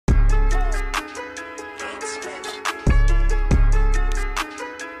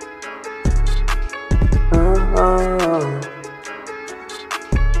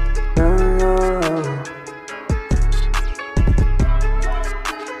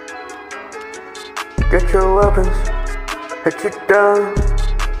Get your weapons, hit you down.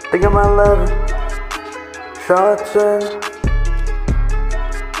 Think I'm 11 shots in.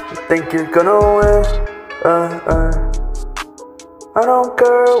 You think you're gonna win? I don't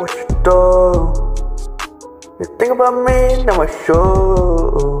care what you do. You think about me, now I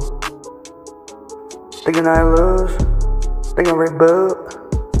show. Thinking I lose, think I reboot.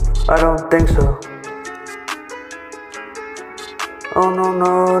 I don't think so. Oh no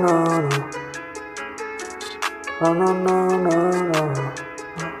no no no. Oh no no no no.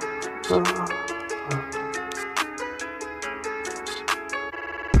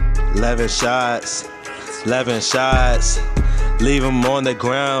 11 shots, 11 shots. Leave him on the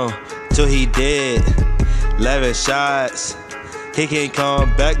ground till he dead. 11 shots. He can't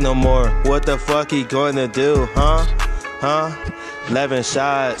come back no more. What the fuck he gonna do, huh? 11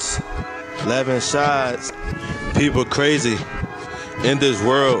 shots, 11 shots. People crazy in this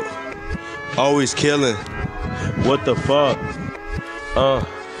world, always killing. What the fuck?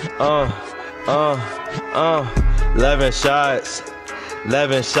 11 shots,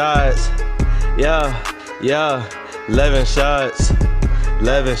 11 shots. Yeah, 11 shots,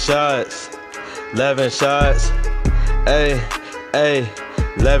 11 shots, 11 shots. Ay,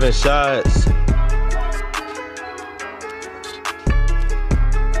 11 shots.